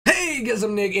Hey guys,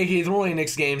 I'm Nick, aka the Rolling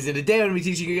Nick's Games, and today I'm going to be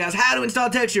teaching you guys how to install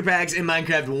texture packs in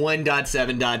Minecraft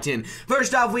 1.7.10.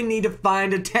 First off, we need to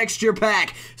find a texture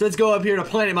pack. So let's go up here to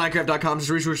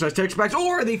planetminecraft.com/resource/texture packs,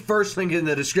 or the first link in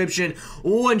the description.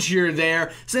 Once you're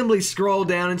there, simply scroll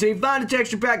down until you find a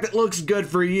texture pack that looks good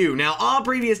for you. Now, all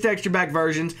previous texture pack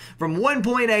versions from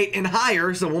 1.8 and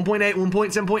higher, so 1.8,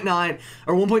 1.7.9,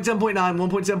 or 1.7.9,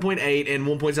 1.7.8, and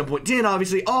 1.7.10,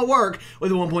 obviously all work with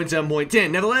the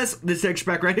 1.7.10. Nevertheless, this texture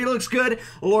pack right here looks good.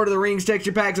 Lord of the Rings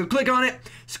texture pack, so click on it,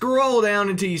 scroll down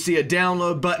until you see a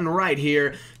download button right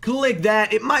here. Click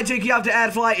that. It might take you off to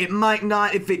AdFly, it might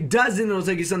not. If it doesn't, it'll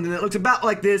take you something that looks about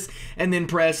like this, and then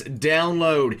press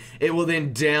download. It will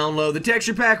then download the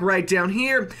texture pack right down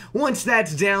here. Once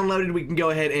that's downloaded, we can go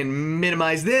ahead and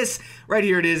minimize this. Right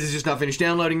here it is, it's just not finished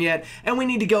downloading yet, and we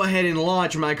need to go ahead and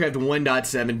launch Minecraft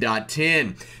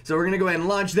 1.7.10. So we're going to go ahead and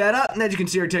launch that up, and as you can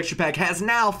see, our texture pack has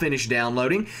now finished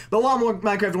downloading. But while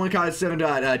Minecraft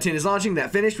 1.7.10 is launching,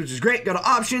 that finished, which is great. Go to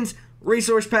Options,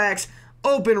 Resource Packs,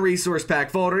 Open Resource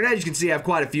Pack folder, and as you can see, I have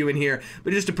quite a few in here,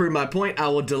 but just to prove my point, I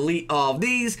will delete all of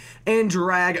these and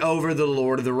drag over the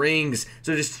Lord of the Rings.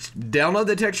 So just download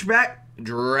the texture pack,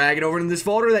 drag it over into this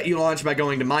folder that you launched by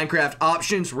going to Minecraft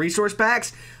Options, Resource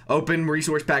Packs, Open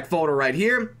Resource Pack folder right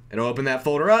here. It'll open that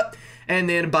folder up, and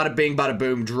then bada bing, bada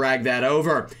boom, drag that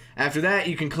over. After that,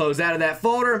 you can close out of that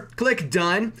folder, click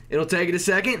Done. It'll take it a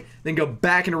second, then go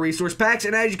back into Resource Packs,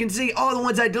 and as you can see, all the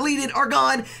ones I deleted are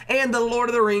gone, and the Lord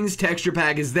of the Rings texture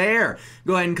pack is there.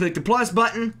 Go ahead and click the plus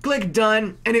button, click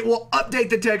Done, and it will update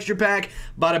the texture pack.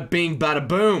 Bada bing, bada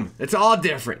boom. It's all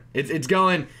different. It's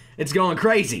going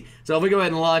crazy. So if we go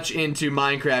ahead and launch into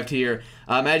Minecraft here,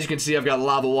 as you can see, I've got a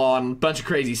lava wall and a bunch of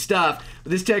crazy stuff.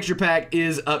 But this texture pack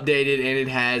is updated and it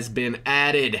has been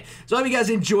added. So I hope you guys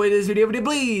enjoyed this video. If you did,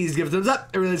 please give it a thumbs up.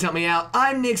 It really does help me out.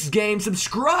 I'm Nick's Games.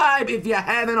 Subscribe if you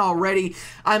haven't already.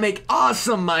 I make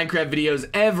awesome Minecraft videos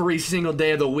every single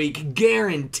day of the week,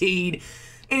 guaranteed.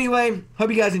 Anyway, hope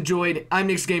you guys enjoyed. I'm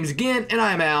Nick's Games again, and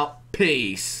I'm out.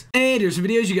 Peace. And here's some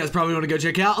videos you guys probably want to go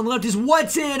check out. On the left is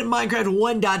what's in Minecraft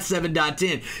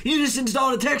 1.7.10. You just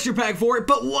installed a texture pack for it,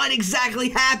 but what exactly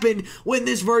happened when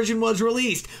this version was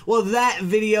released? Well, that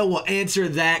video will answer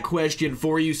that question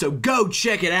for you, so go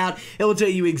check it out. It will tell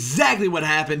you exactly what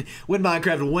happened when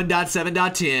Minecraft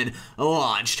 1.7.10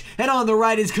 launched. And on the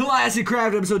right is Classic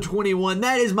Craft episode 21.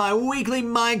 That is my weekly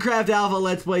Minecraft Alpha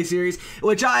Let's Play series,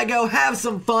 which I go have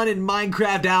some fun in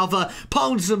Minecraft Alpha,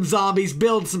 pwn some zombies,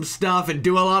 build some stuff, and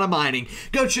do a lot of mining.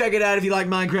 Go check it out if you like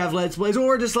Minecraft Let's Plays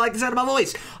or just like the sound of my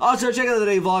voice. Also, check out the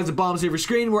daily vlogs at bottom of your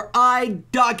screen where I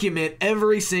document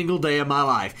every single day of my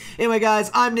life. Anyway, guys,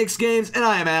 I'm Nick's Games, and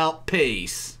I am out.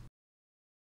 Peace.